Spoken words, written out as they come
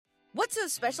What's so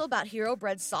special about Hero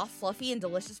Bread's soft, fluffy, and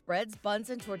delicious breads, buns,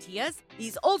 and tortillas?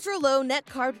 These ultra-low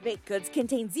net-carb baked goods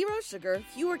contain zero sugar,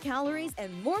 fewer calories,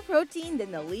 and more protein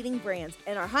than the leading brands,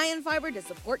 and are high in fiber to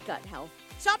support gut health.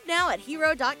 Shop now at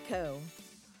hero.co.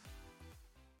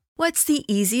 What's the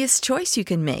easiest choice you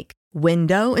can make?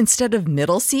 Window instead of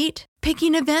middle seat?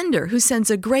 Picking a vendor who sends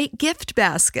a great gift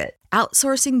basket?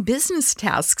 Outsourcing business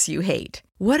tasks you hate?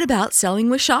 What about selling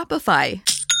with Shopify?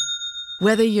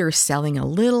 Whether you're selling a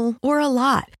little or a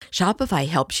lot, Shopify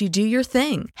helps you do your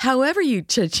thing, however you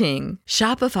cha-ching.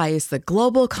 Shopify is the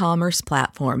global commerce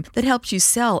platform that helps you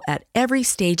sell at every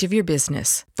stage of your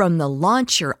business. From the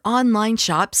launch your online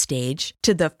shop stage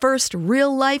to the first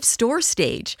real-life store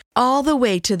stage, all the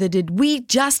way to the did we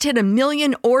just hit a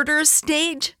million orders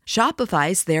stage.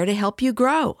 Shopify's there to help you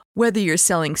grow. Whether you're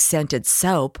selling scented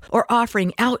soap or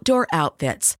offering outdoor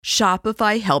outfits,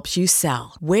 Shopify helps you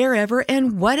sell. Wherever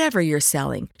and whatever you're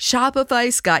selling,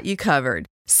 Shopify's got you covered.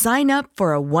 Sign up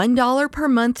for a $1 per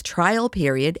month trial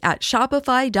period at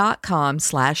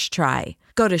shopify.com/try.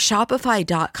 Go to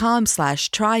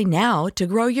shopify.com/try now to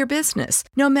grow your business,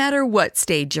 no matter what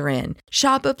stage you're in.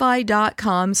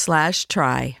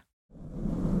 Shopify.com/try.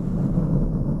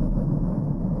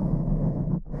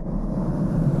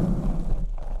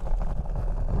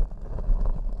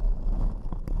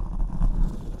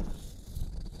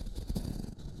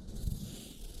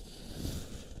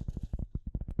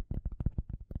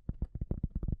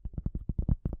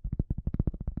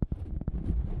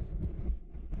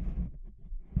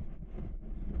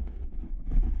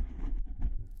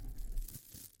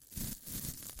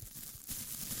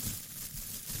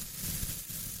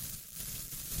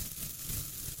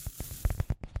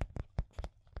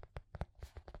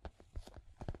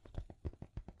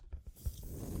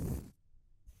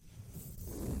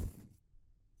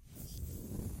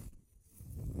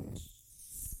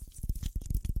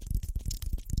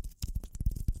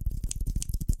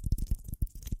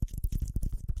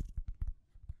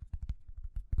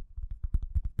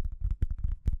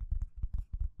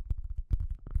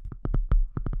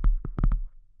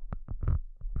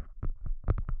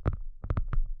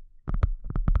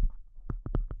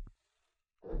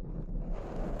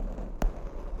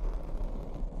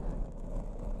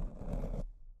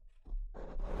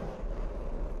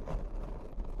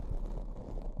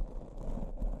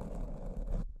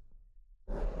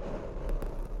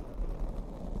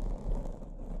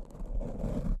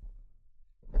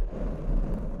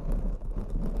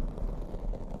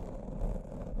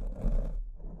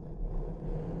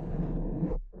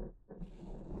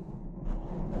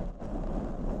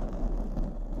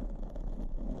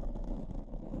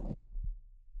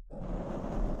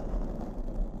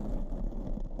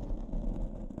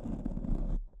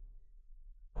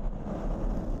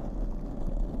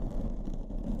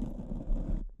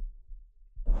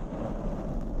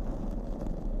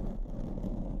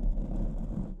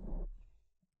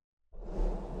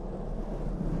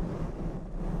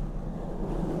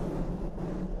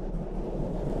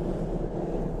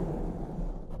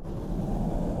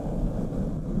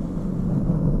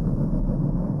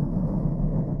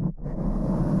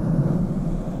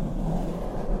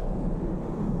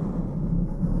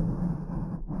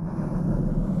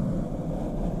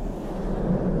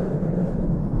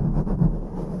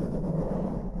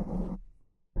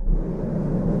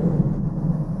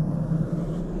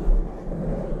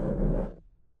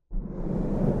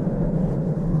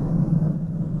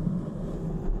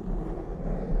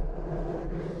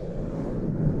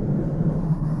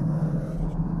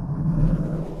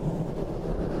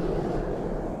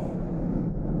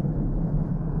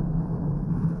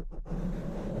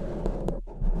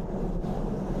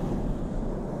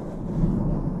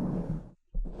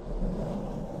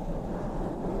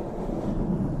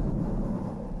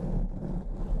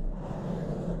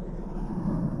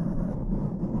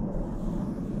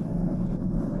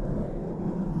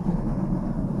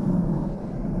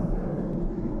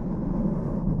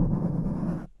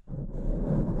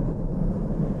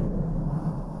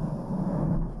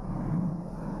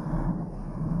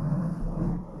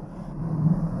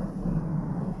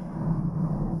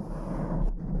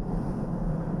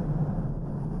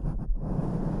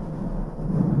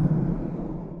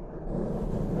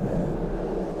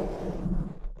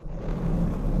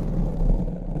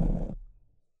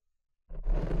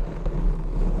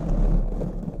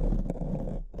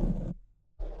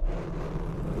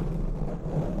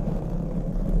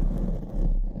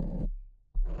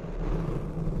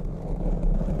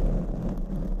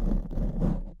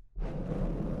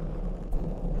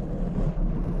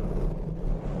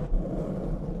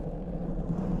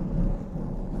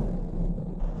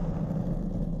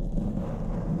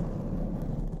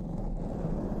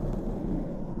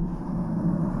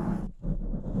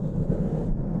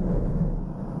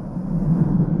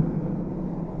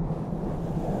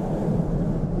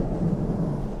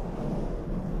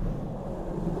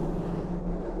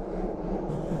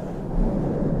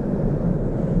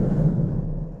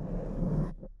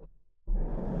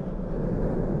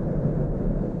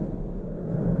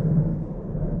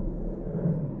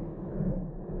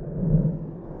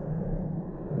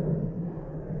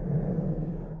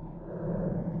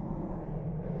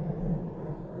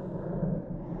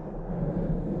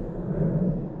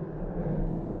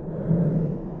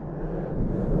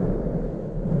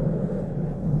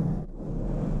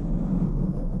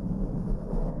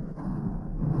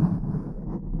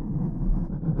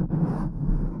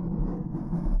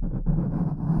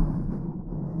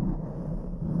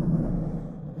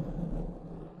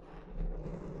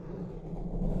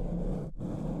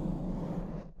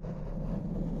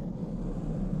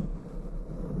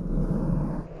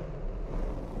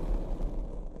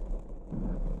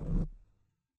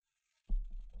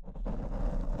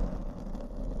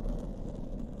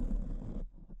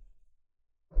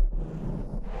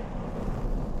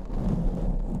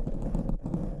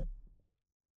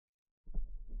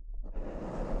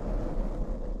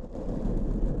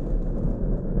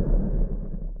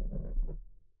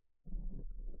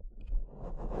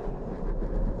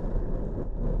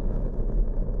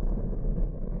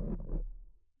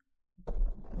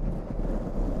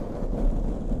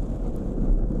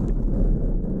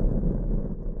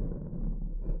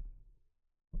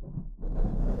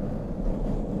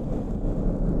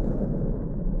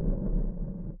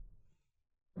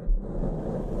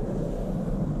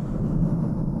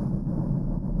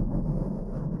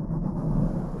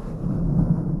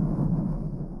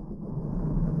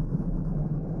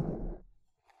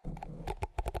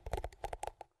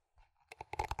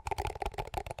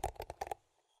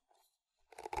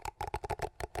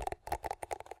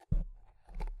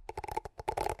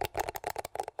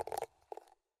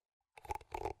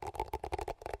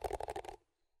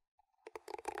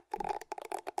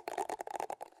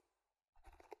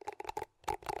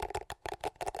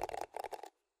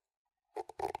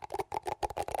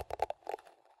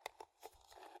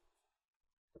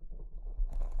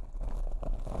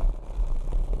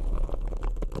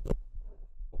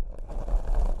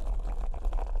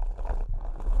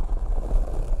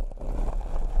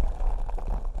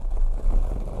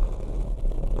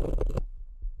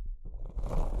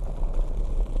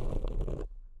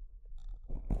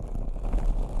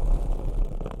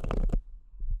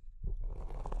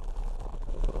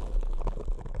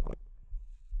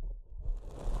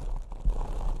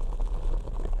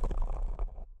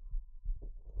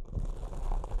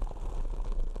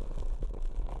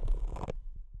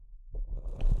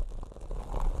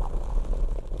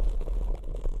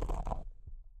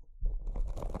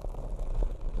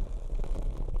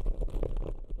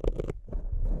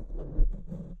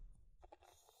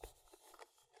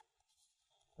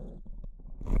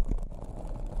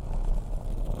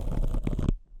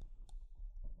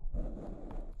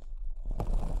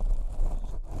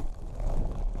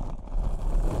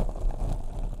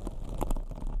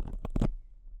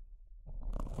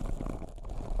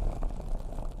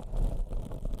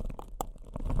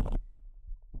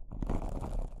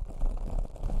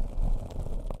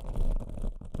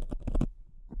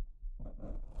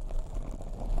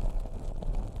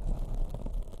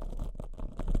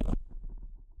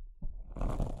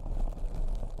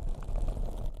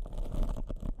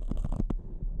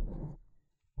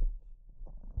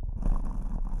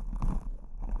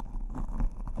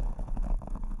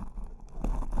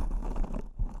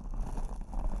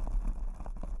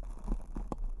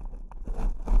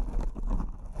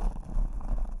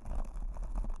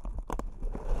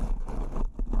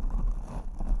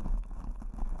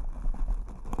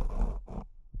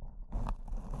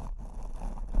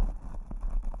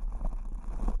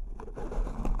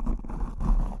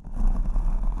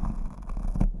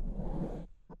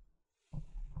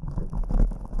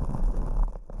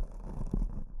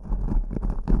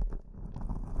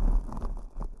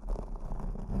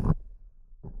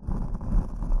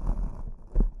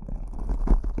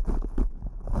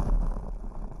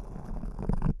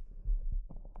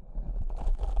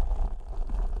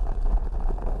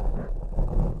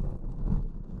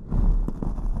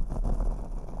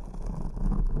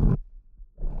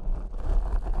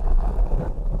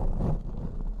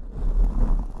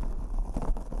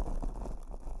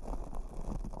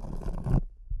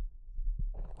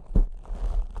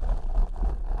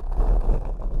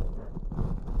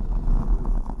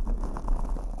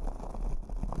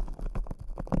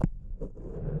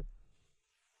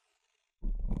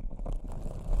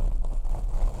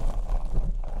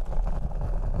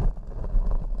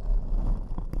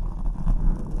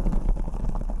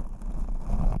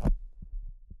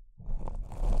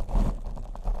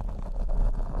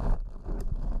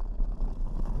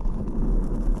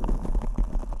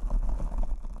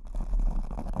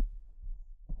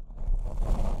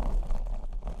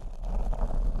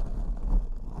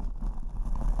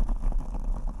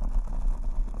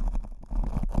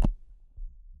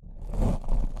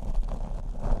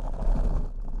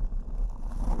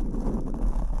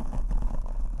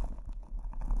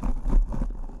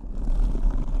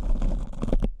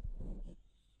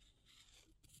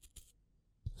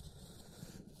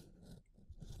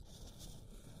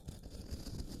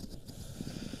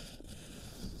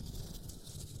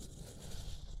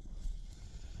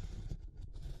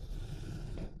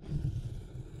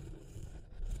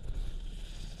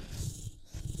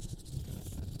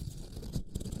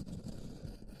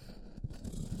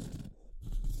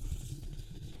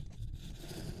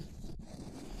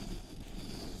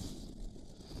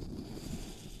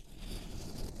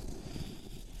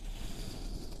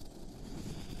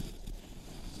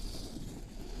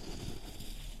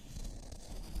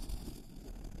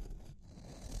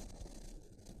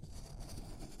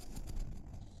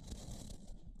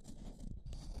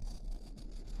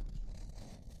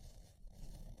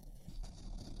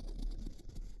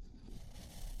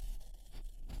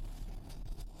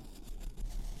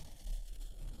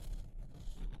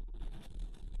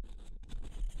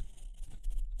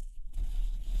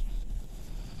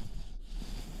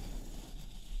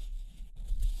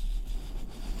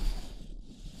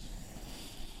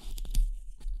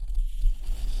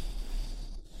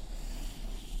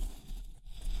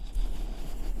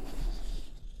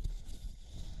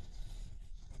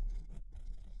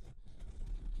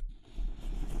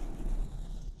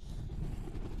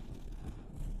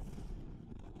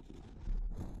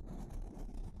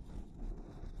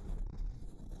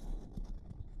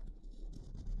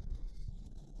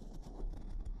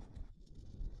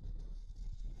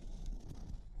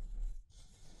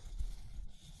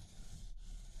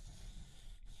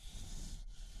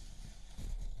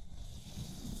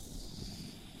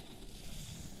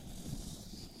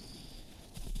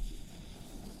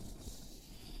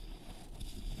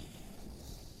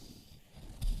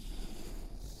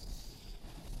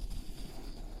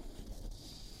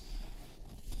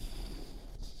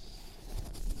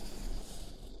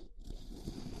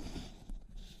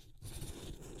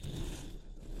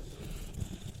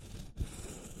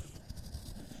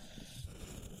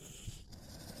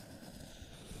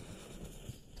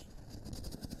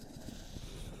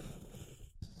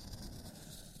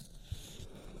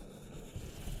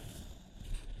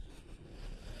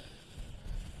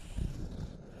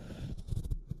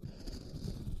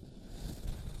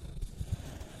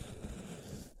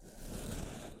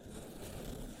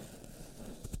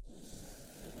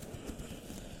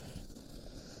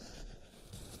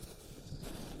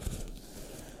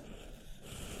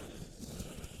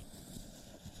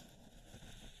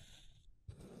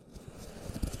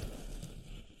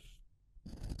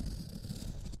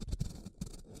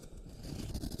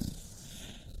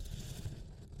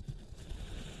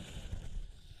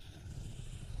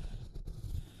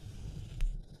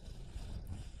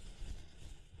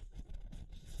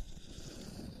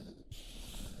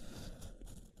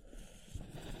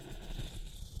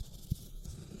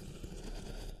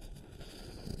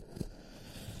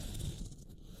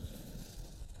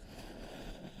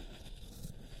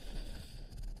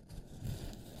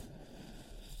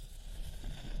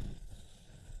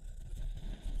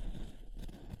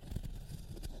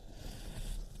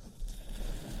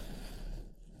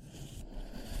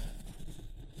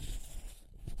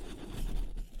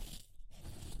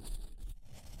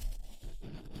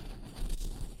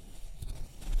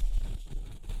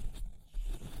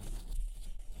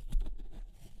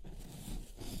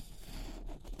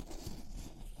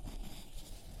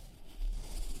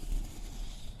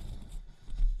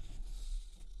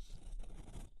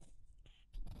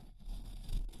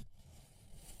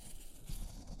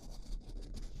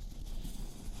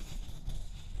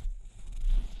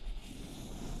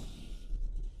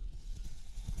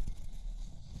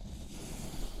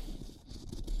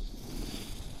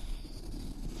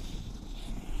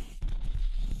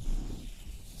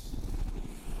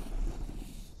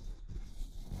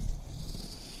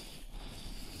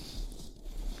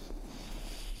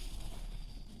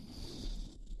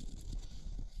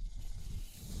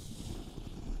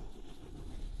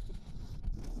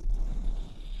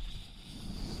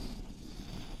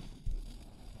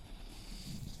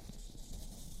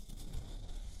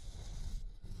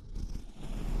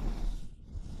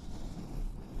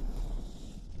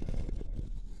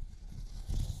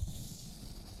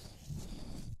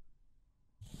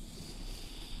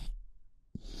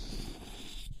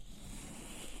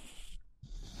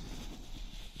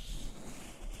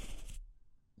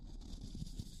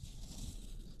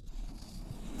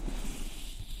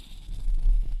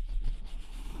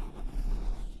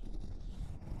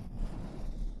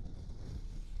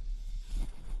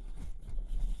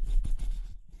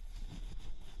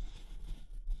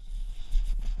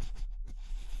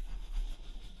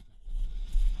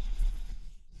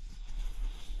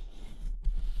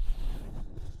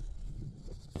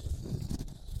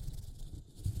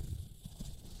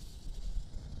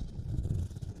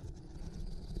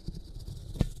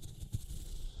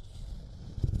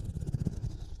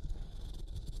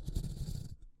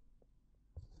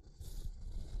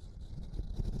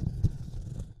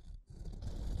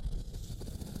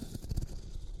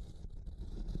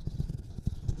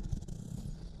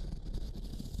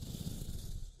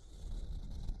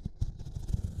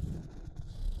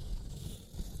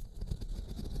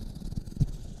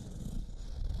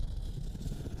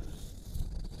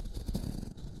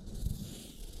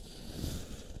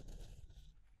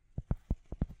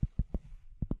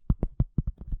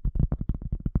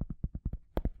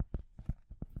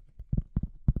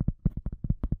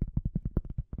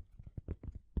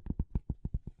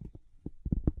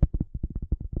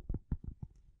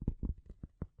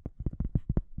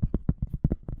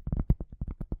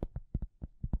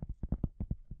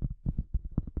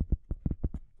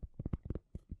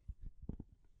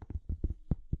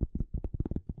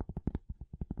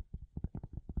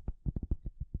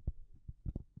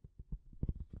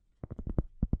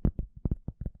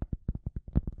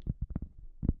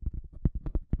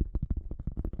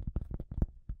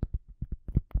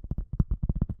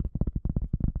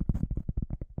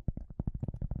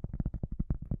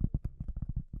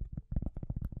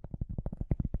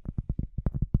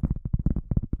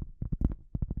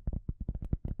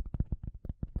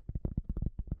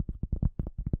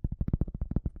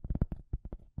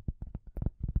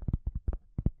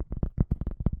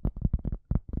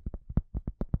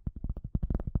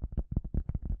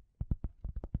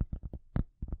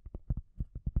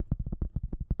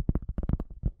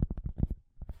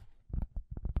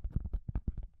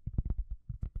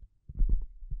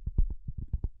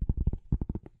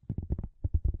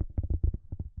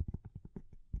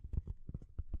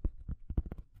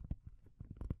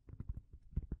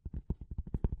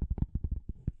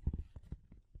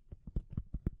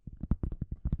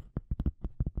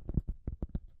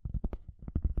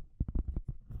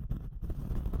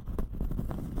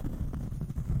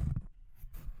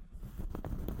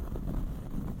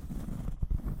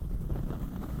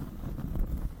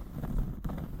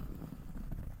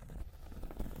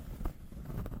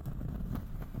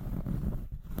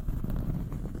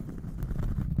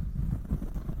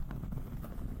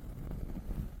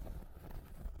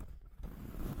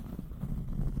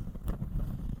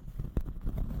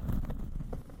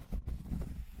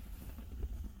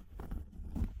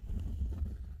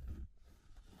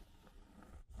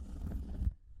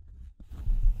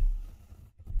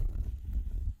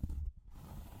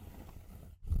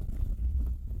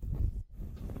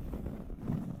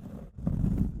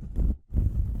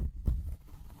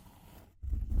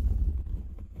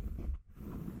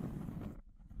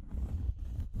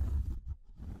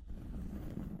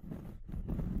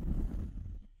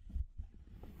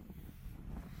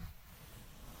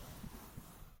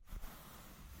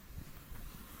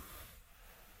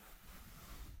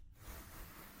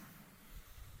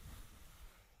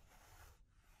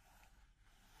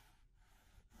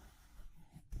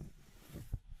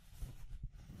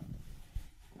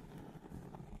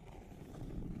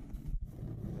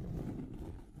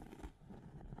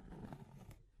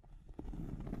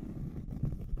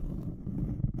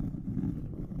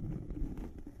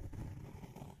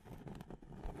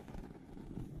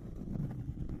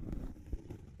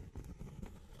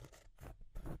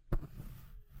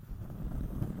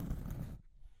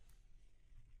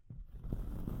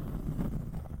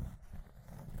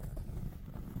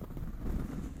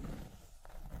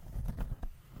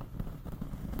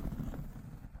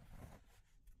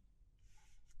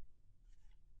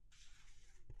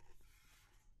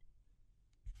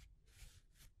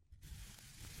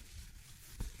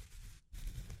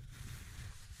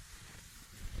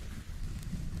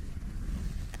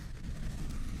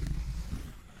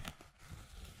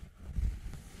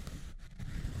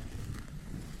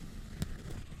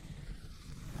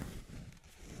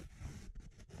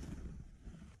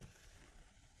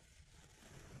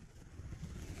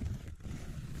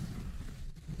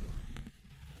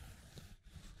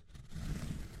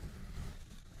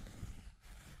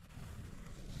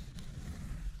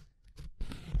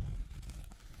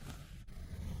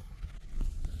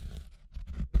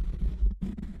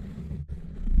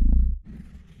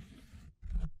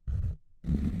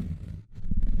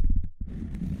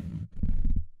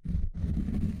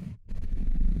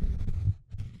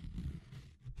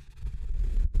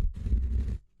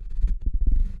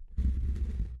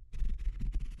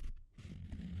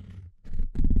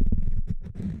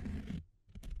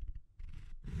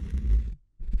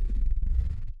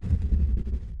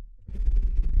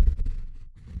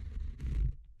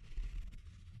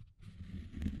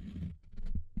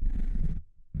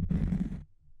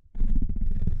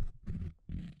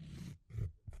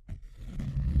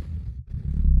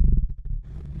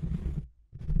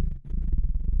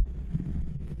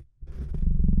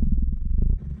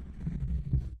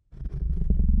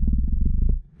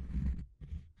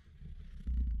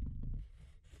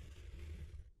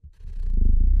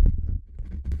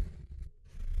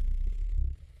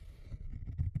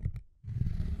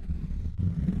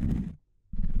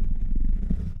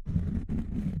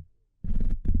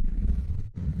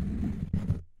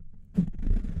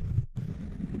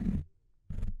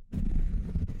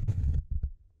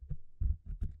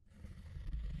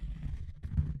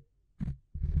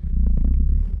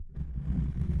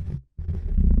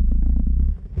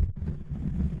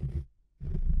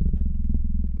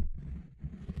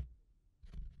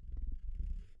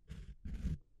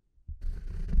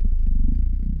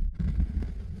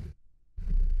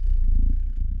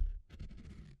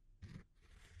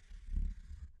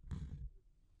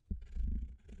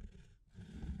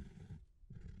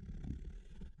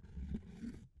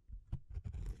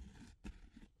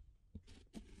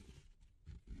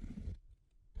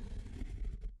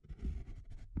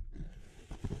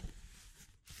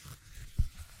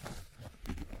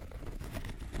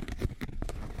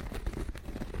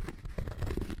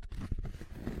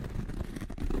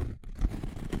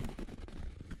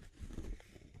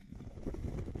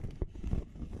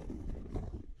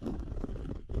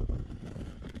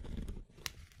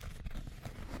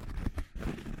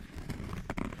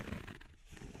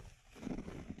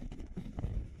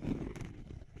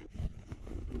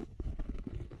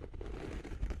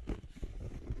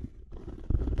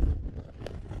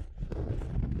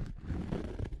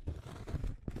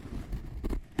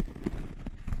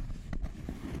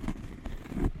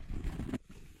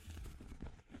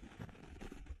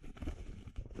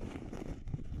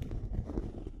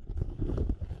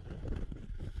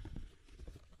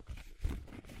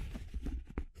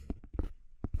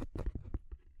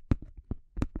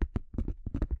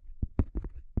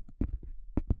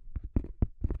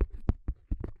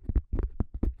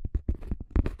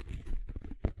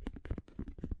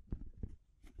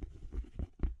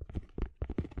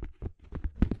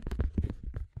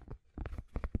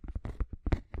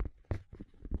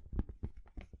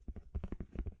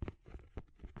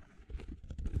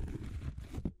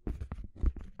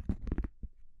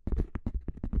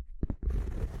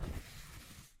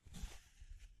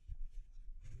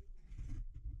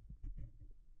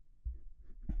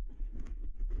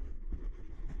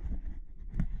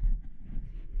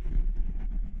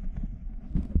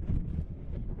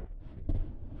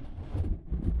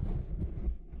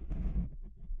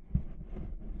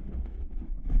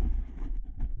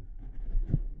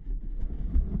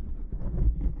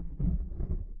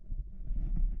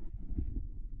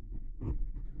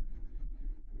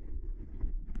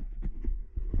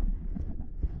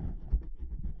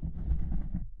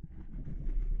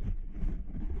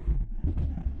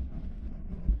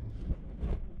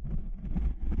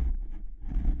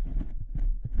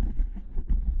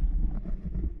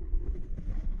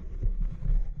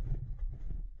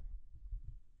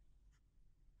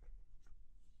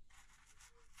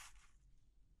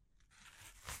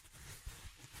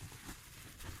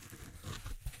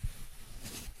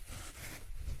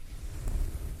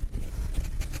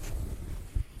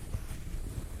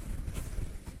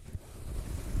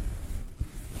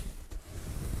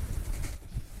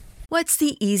 What's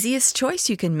the easiest choice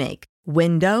you can make?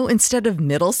 Window instead of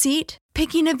middle seat?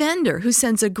 Picking a vendor who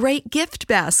sends a great gift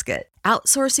basket?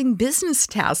 Outsourcing business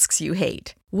tasks you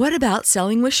hate? What about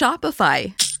selling with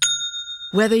Shopify?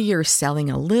 Whether you're selling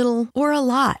a little or a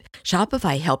lot,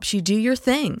 Shopify helps you do your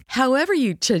thing, however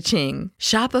you cha-ching.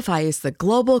 Shopify is the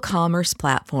global commerce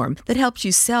platform that helps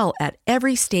you sell at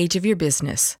every stage of your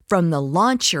business. From the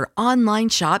launch your online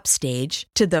shop stage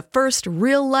to the first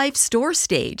real-life store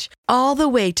stage, all the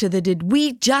way to the did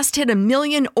we just hit a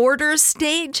million orders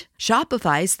stage.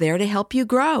 Shopify's there to help you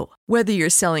grow. Whether you're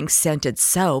selling scented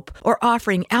soap or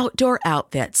offering outdoor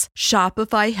outfits,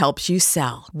 Shopify helps you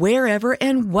sell. Wherever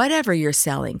and whatever you're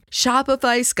selling,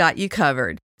 Shopify's got you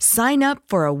covered. Sign up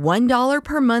for a $1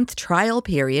 per month trial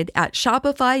period at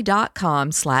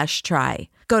shopify.com/try.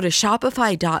 Go to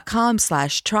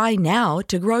shopify.com/try now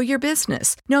to grow your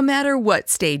business, no matter what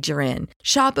stage you're in.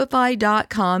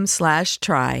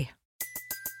 Shopify.com/try.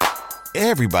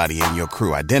 Everybody in your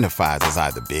crew identifies as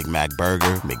either Big Mac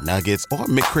Burger, McNuggets, or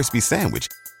McCrispy Sandwich.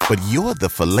 But you're the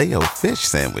Filet-O-Fish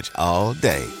Sandwich all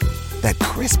day. That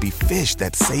crispy fish,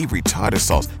 that savory tartar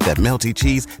sauce, that melty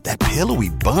cheese, that pillowy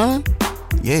bun.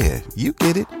 Yeah, you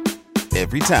get it.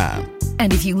 Every time.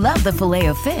 And if you love the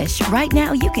Filet-O-Fish, right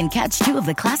now you can catch two of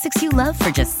the classics you love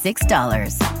for just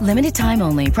 $6. Limited time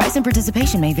only. Price and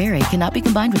participation may vary. Cannot be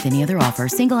combined with any other offer.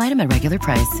 Single item at regular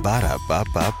price.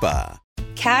 Ba-da-ba-ba-ba.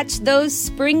 Catch those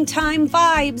springtime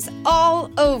vibes all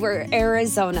over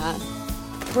Arizona.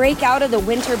 Break out of the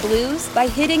winter blues by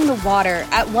hitting the water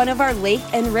at one of our lake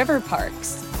and river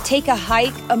parks. Take a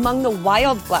hike among the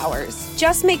wildflowers.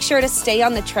 Just make sure to stay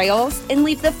on the trails and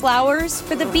leave the flowers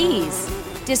for the bees.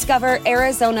 Discover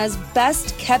Arizona's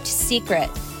best kept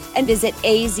secret and visit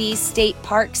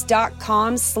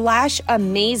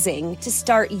azstateparks.com/amazing to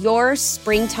start your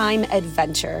springtime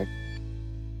adventure.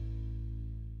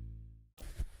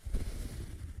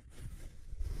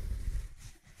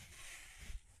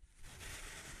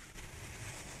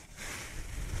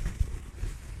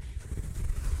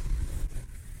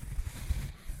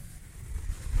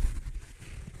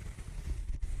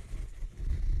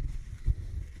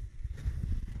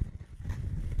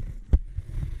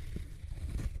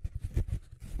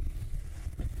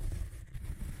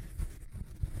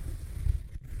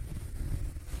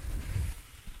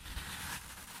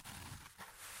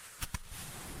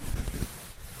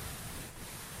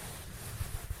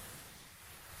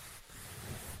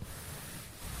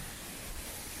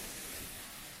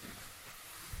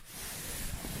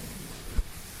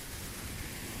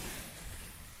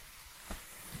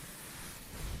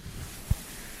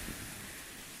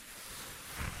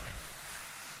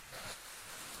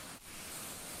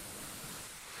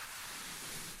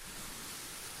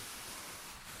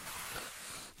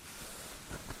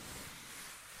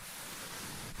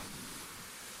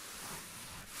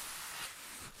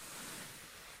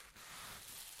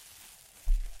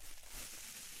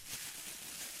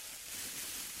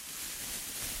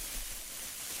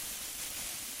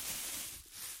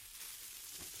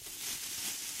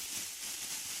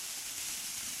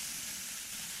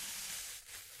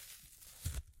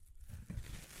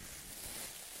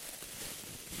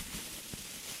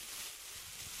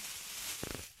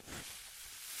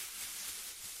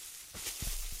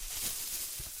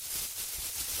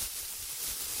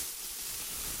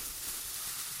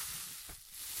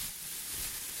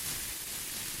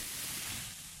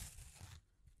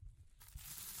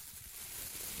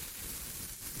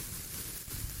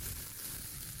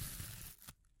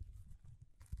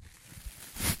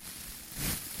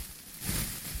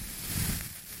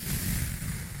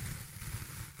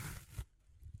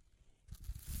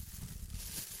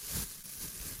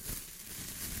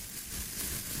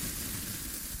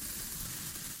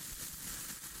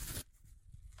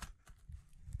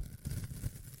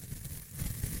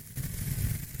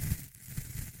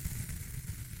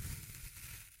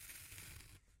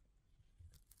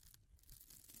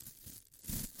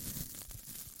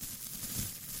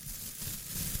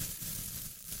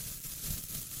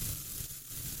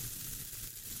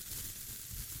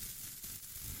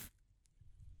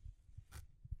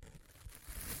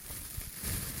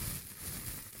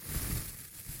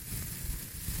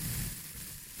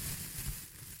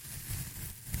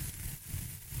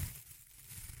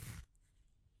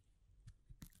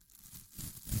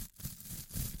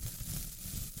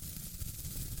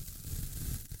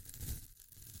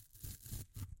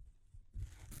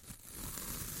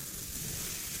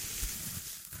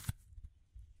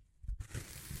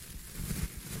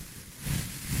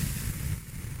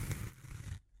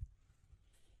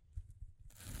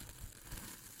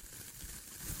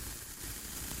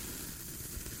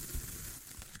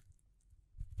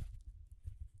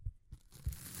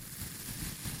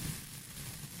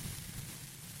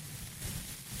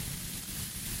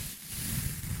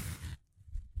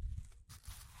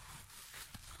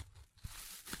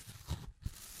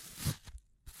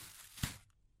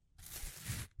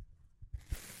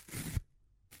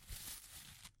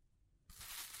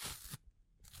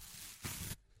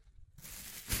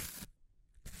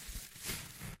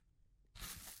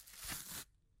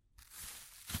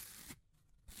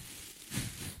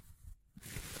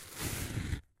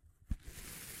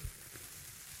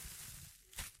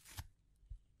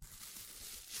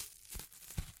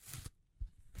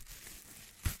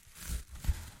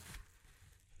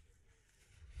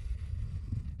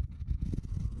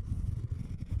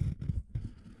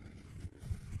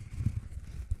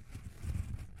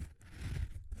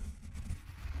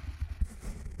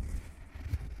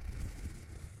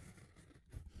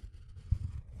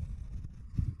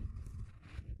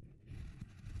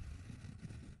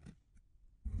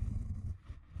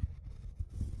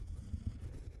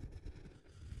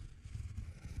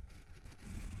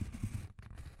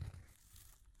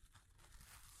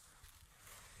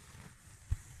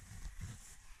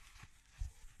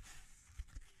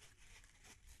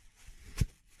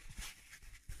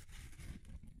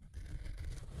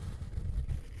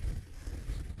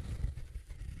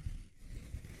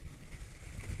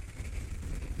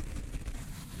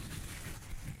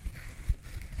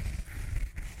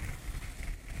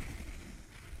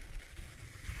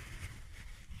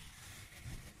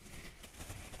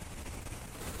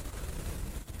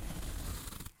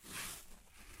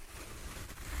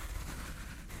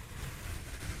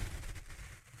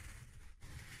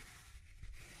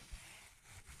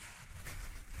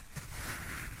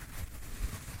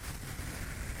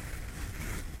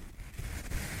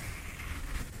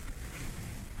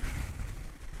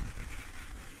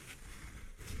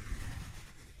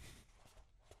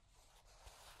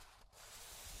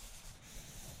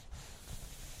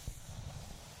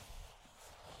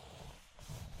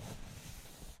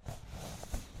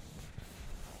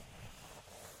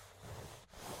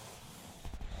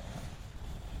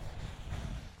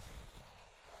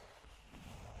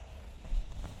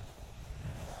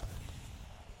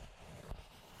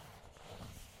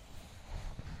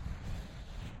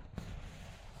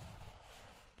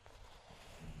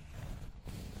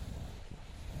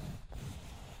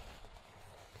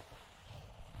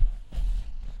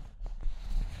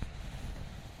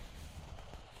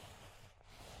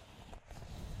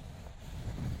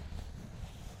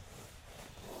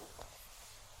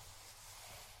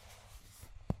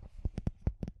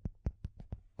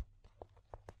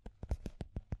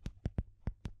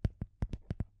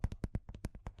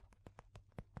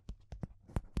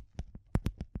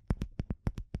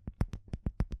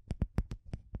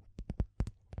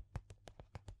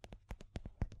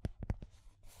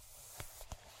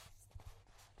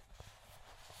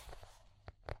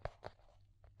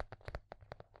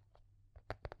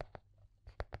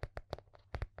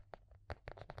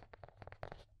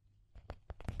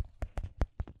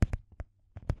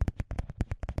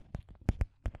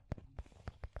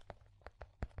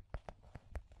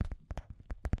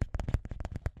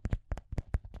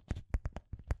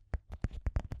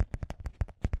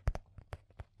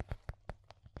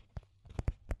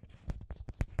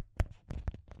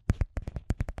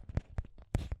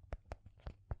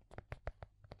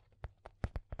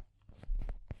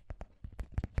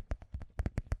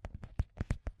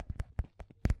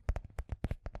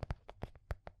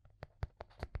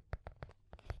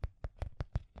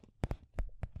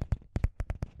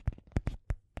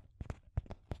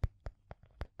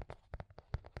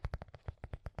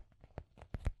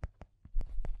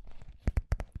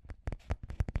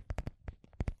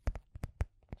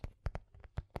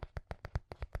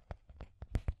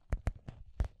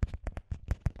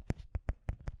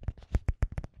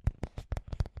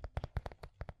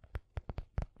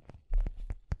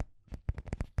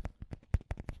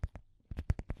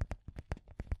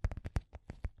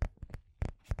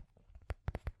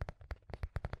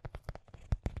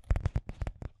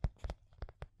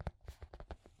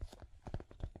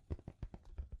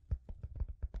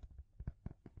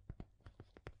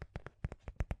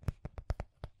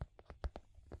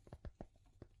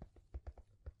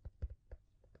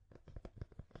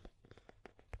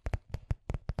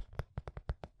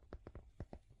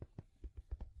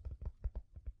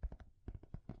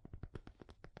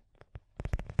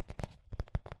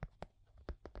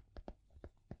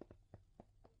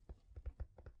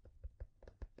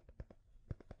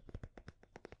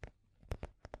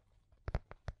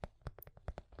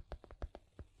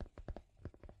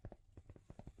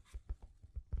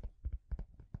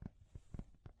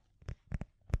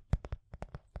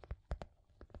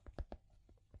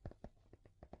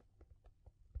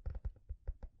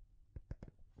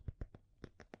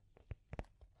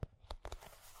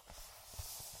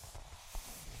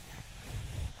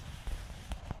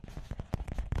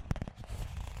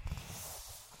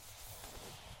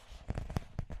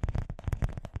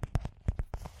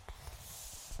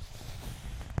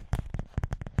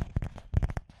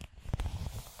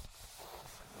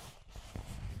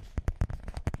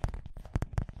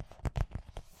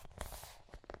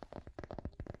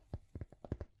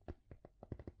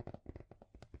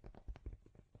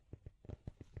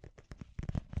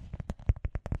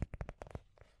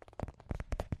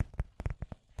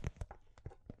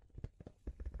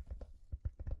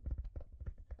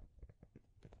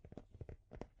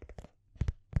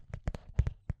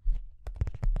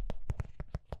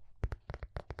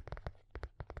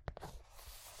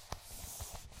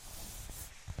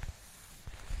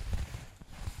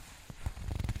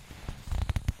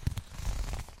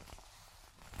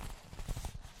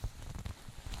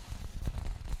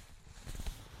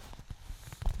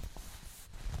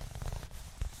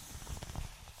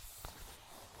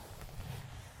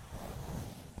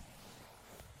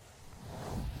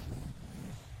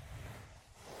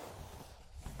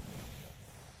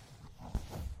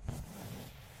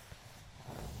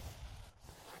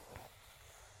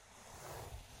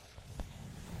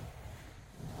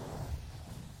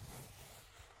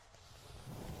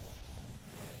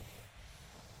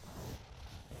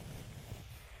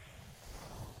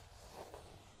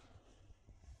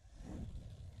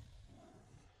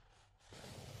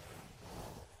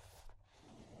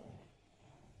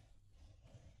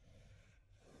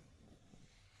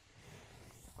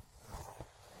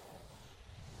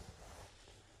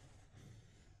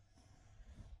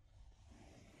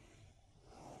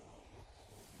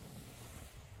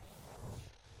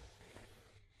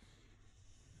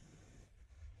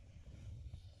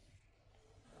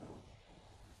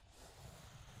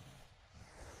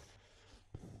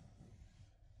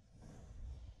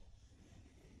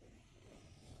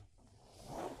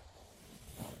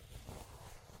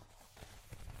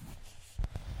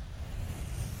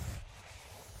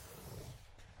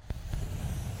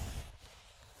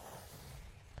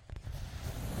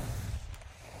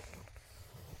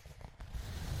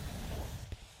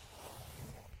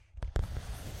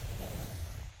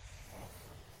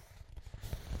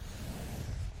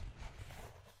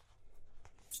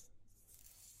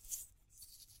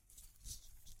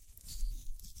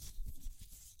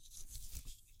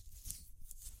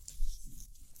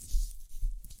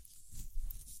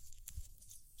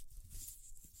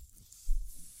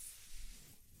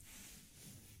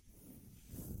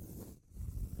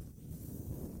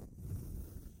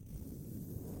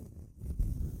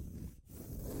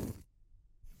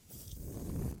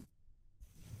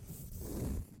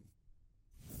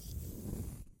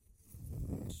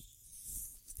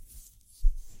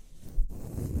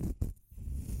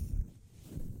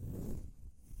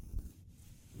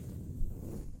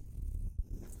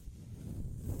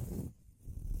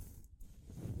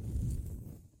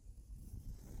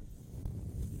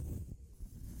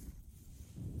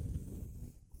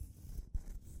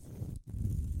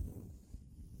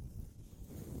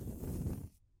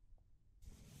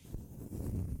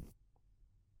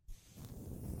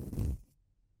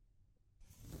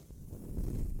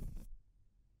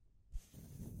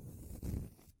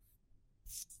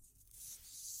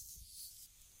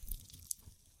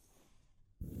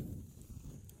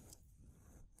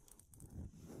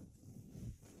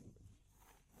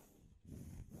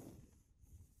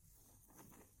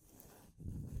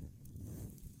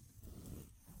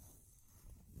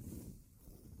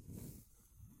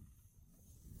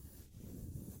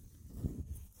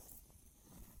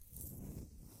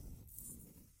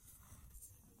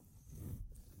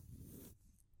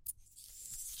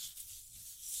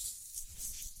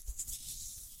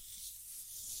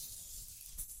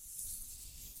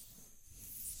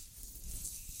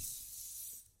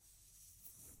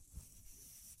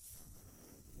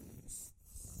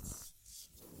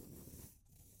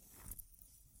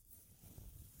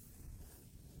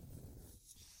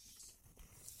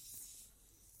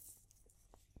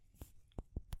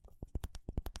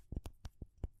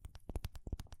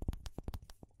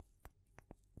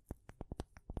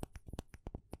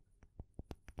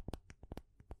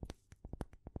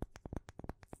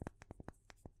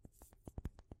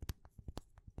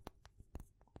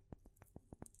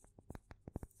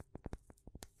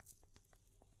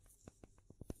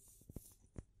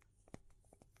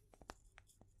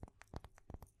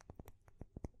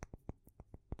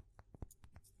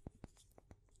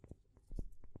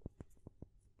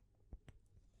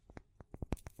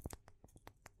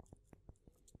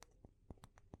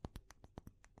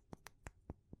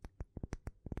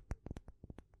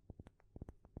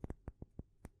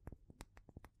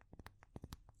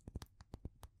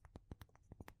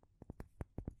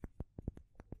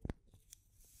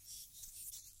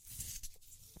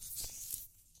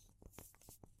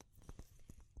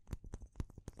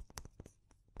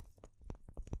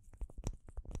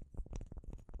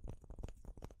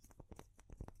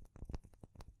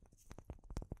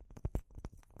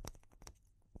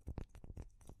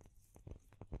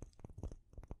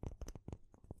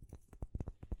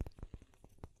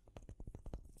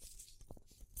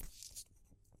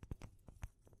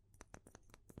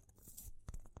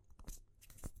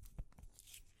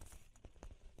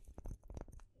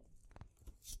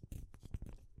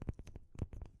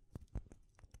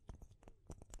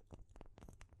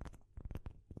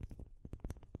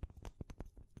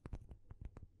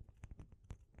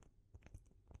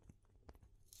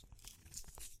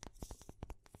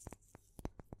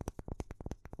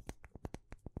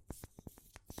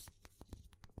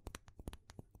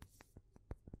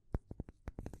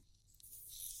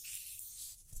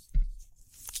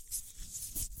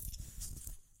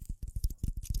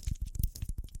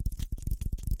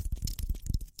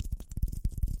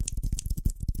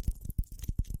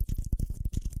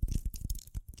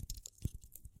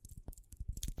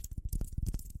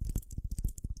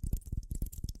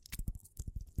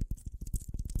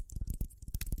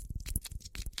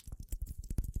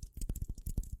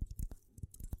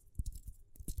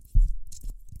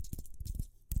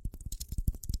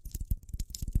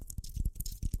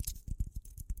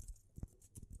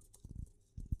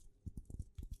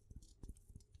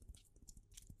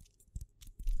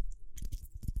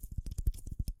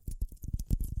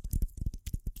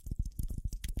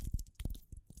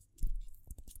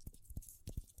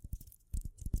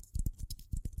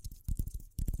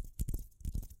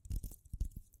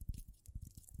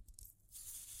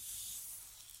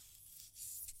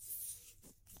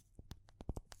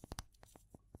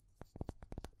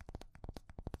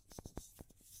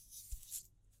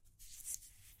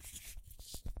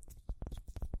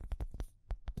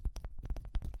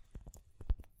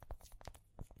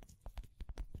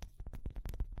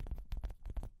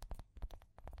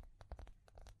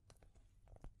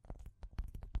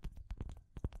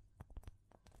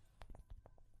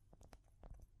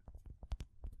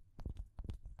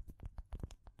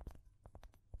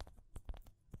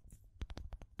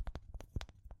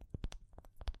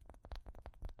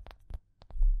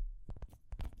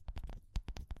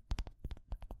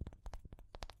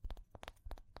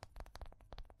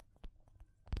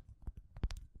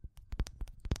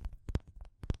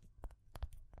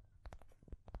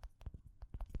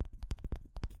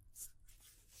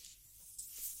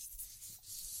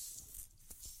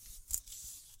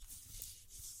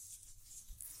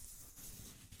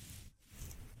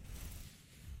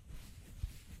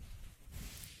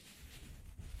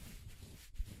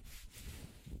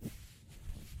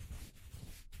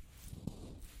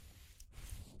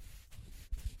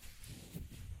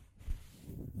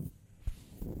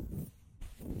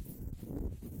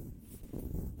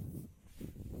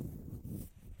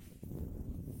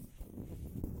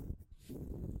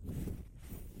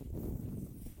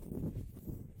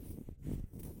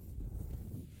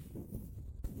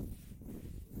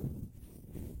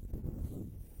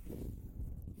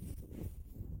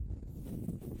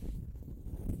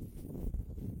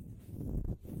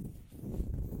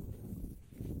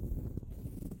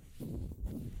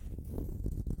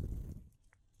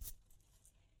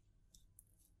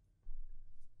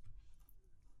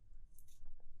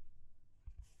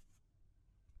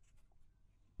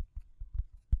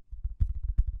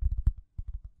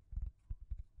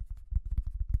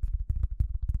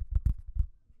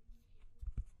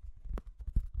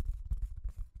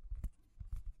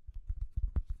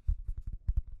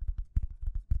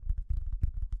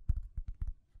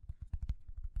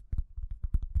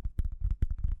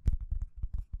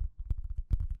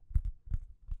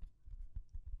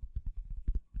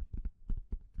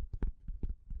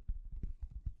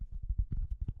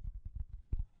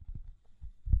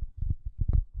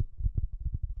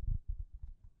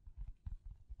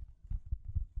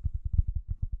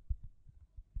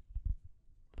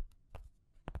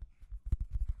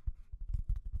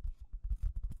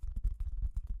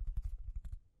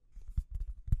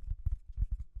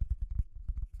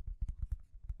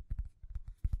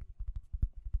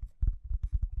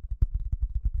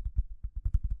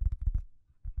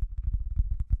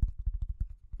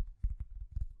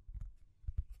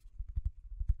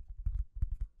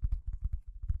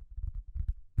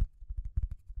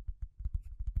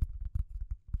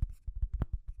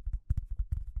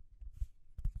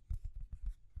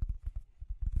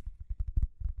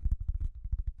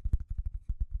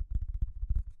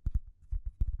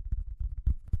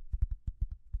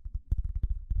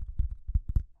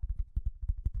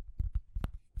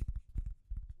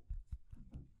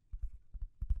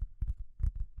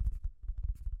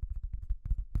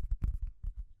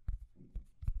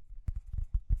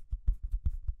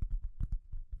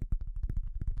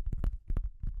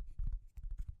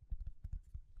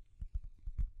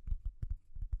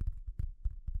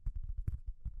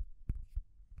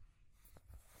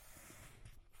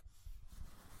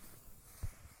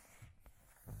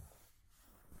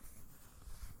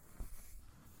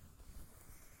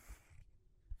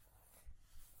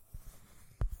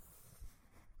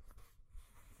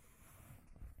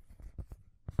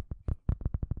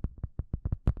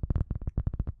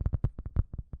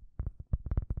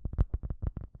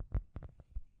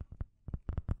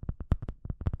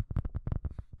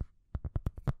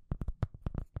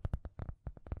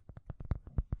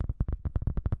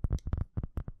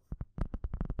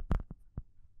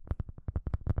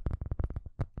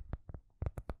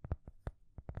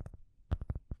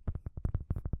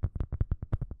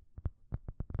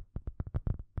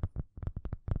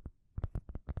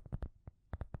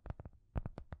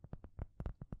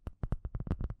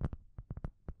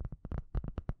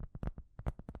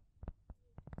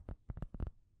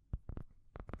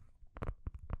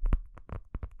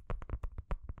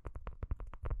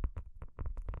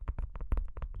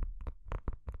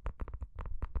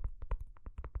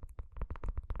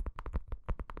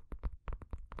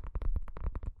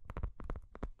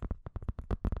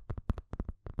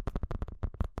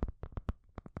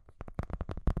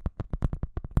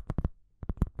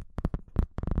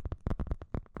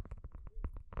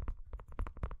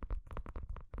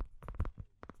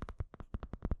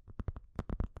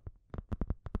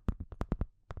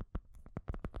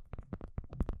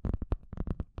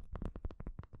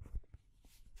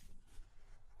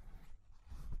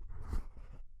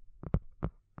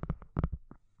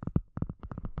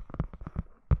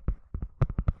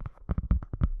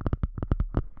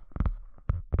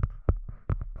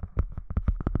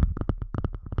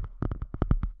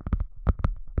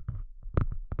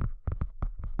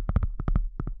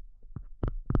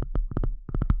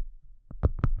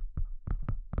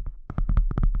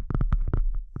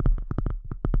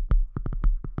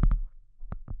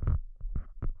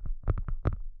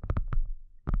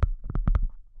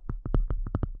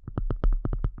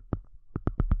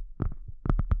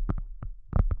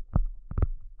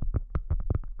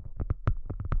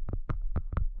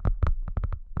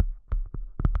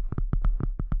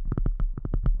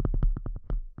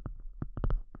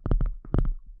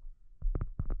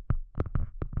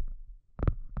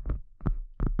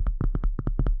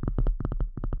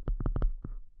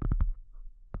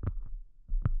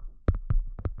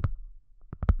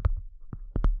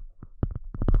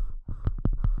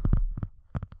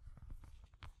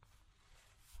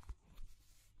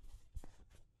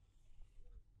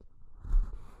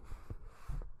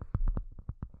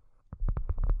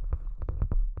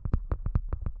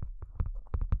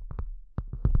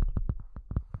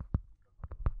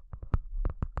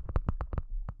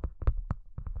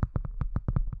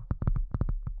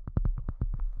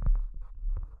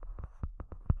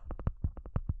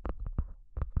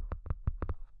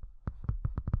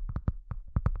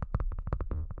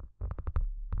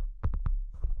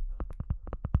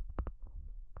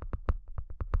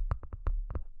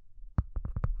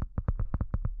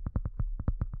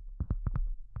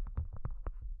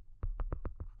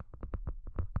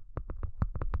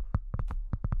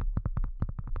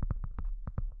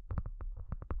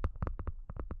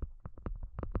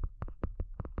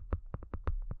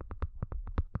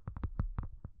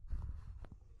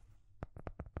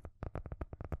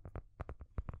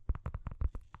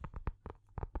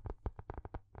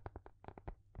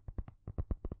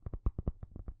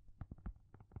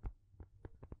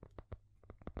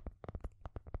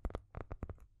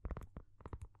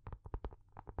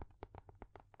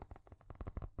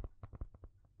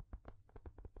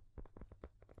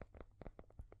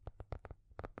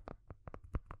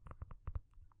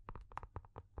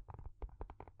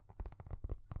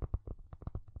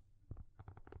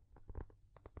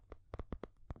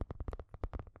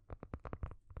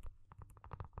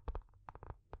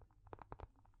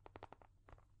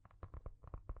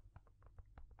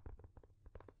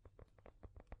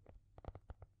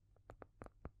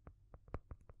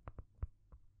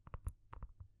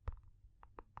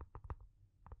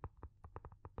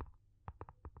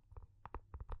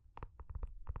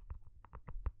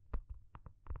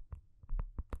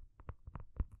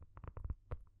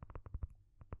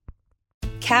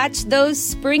 catch those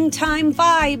springtime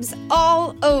vibes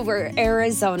all over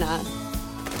Arizona.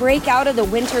 Break out of the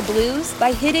winter blues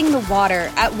by hitting the water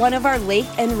at one of our lake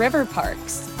and river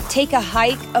parks. Take a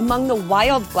hike among the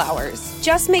wildflowers.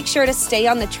 Just make sure to stay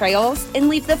on the trails and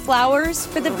leave the flowers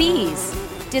for the bees.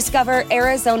 Discover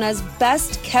Arizona's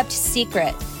best kept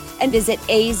secret and visit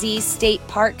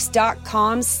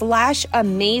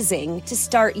azstateparks.com/amazing to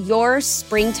start your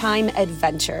springtime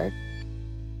adventure.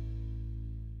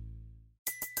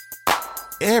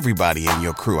 Everybody in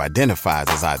your crew identifies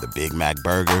as either Big Mac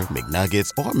Burger,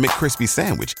 McNuggets, or McCrispy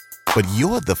Sandwich. But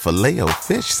you're the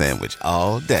Filet-O-Fish Sandwich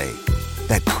all day.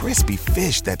 That crispy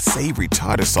fish, that savory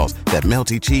tartar sauce, that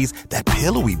melty cheese, that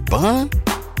pillowy bun.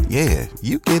 Yeah,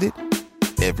 you get it.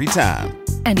 Every time.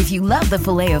 And if you love the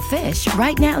Filet-O-Fish,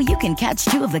 right now you can catch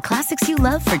two of the classics you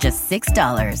love for just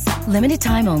 $6. Limited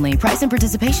time only. Price and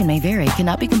participation may vary.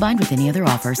 Cannot be combined with any other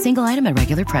offer. Single item at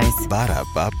regular price.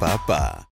 Ba-da-ba-ba-ba.